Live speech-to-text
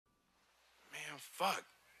fuck?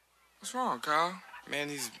 What's wrong, Kyle? Man,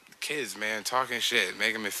 these kids, man, talking shit,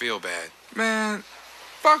 making me feel bad. Man,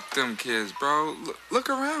 fuck them kids, bro. Look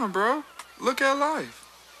around, bro. Look at life.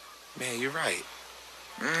 Man, you're right.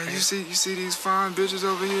 Man, you see these fine bitches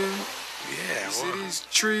over here? Yeah, You see these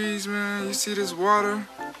trees, man? You see this water?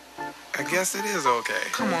 I guess it is okay.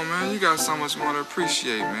 Come on, man. You got so much more to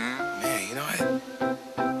appreciate, man. Man, you know what?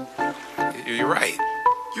 You're right.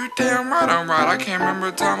 You damn right I'm right. I can't remember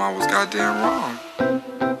a time I was goddamn wrong.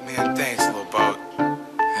 Man, thanks, Lil Boat.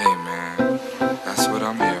 Hey, man. That's what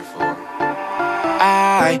I'm here for.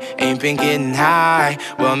 I ain't been getting high.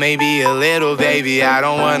 Well, maybe a little, baby, I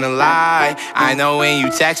don't wanna lie. I know when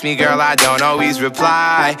you text me, girl, I don't always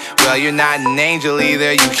reply. Well, you're not an angel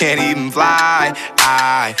either, you can't even fly.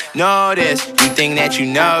 I know this, you think that you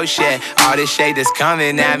know shit. All this shade that's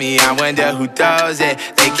coming at me, I wonder who throws it.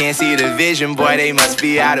 They can't see the vision, boy, they must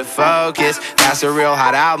be out of focus. That's a real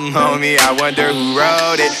hot album, homie, I wonder who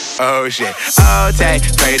wrote it. Oh shit, oh take,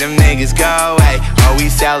 pray them niggas go away. Oh, we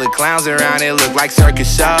sell the clowns around, it look like Circus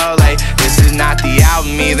Soleil. This is not the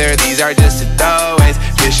album either, these are just the throwaways.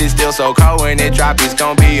 This shit's still so cold when it drop, it's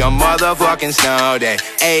gon' be a motherfucking snow day.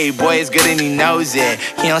 Ayy, boy, it's good and he knows it.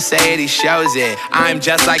 He don't say it, he shows it. I'm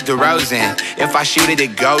just like DeRozan, if I shoot it,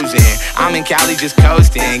 it goes in. I'm in Cali just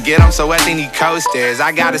coasting, get on so wet they need coasters.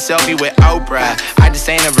 I got a selfie with Oprah, I just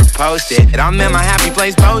ain't ever posted. I'm in my happy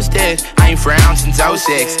place posted. I ain't frowned since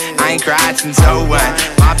 06, I ain't cried since 01.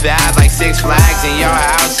 My bad like Six Flags and your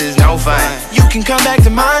house is no fun. You can come back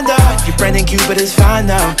to mine though, your friend in Cupid is fine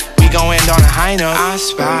though. We gon' end on a high note. I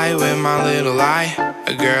spy with my little eye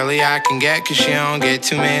a girly I can get cause she don't get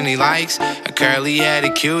too many likes. A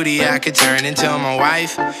curly-headed cutie I could turn into my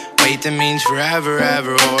wife. Wait, that means forever,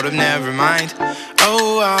 ever, hold up, never mind.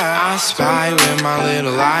 Oh, I spy with my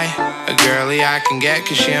little eye a girly I can get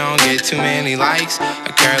cause she don't get too many likes.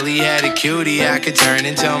 A curly-headed cutie I could turn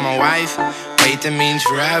into my wife. Wait, that means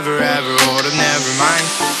forever, ever, hold up, never mind.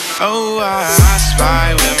 Oh, I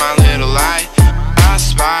spy with my little eye. I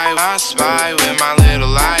spy with my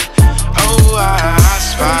little eye. Oh, I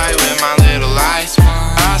spy with my little eye.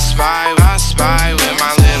 I spy with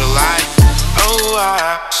my little eye.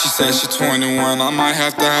 Oh, She said she 21, I might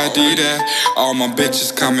have to ID that. All my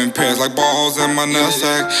bitches come in pairs like balls in my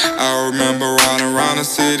nutsack. I remember riding around the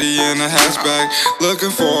city in a hatchback,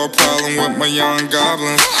 looking for a problem with my young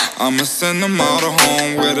goblins. I'ma send them all to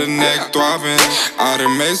home with a neck throbbing. I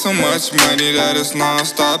done made so much money that it's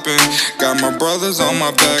non-stopping. Got my brothers on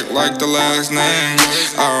my back like the last name.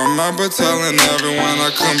 I remember telling everyone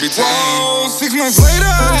I couldn't be tamed. Whoa, 6 months later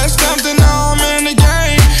I had stamped and now I'm in the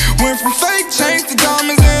game. Went from fake chains to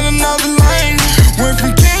diamonds in another lane. Went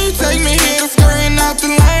from can you take me here to scurrying out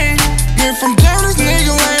the lane. Went from down this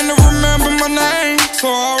nigga lane to remember my name. So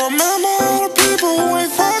I remember all the people who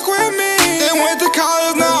ain't fuck with me. They went to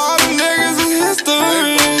college, now all them niggas is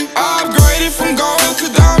history. I upgraded from gold to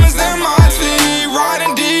diamonds in my teeth.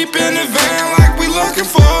 Riding deep in the van like we looking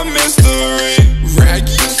for a mystery.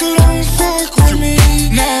 Raggy, so don't fuck with me.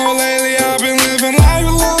 Now lately I've been living life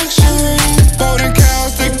of luxury. Boat and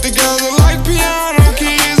cows stick together like piano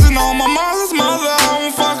keys. And on my mother's mother, I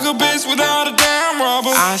won't fuck a bitch without a damn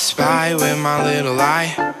rubber. I spy with my little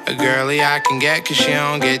eye a girly I can get cause she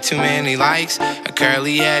don't get too many likes. A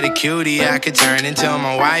curly-headed cutie I could turn into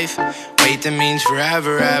my wife. Wait, that means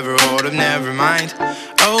forever, ever, hold up, never mind.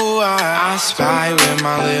 Oh, I spy with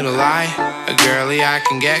my little eye a girly I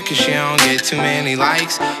can get cause she don't get too many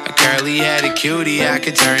likes. A curly-headed cutie I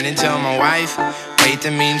could turn into my wife. Wait,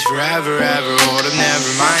 that means forever, ever, hold up,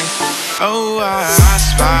 never mind. Oh, I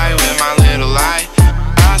spy with my little eye.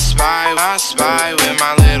 I spy with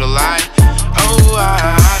my little eye. Oh,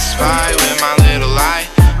 I spy with my little eye.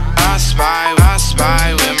 I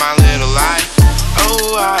spy with